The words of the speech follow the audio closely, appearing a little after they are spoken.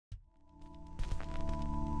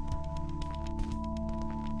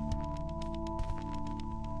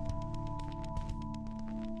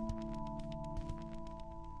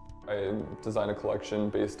I design a collection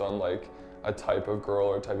based on like a type of girl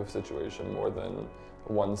or type of situation more than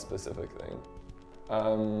one specific thing.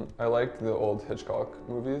 I like the old Hitchcock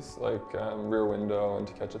movies, like Rear Window and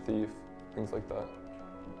To Catch a Thief, things like that.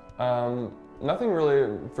 Nothing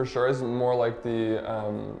really for sure. Is more like the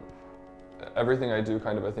everything I do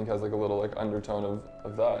kind of I think has like a little like undertone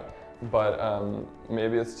of that. But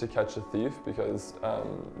maybe it's To Catch a Thief because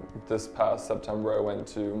this past September I went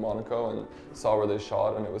to Monaco and saw where they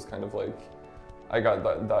shot, and it was kind of like I got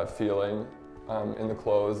that feeling in the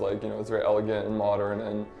clothes, like, you know, it's very elegant and modern,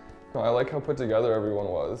 and I like how put together everyone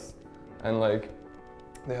was, and like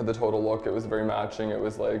they had the total look. It was very matching. It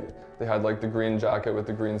was like they had like the green jacket with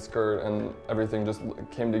the green skirt, and everything just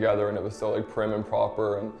came together, and it was so like prim and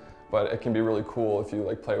proper. But it can be really cool if you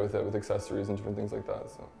like play with it with accessories and different things like that.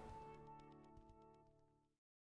 So.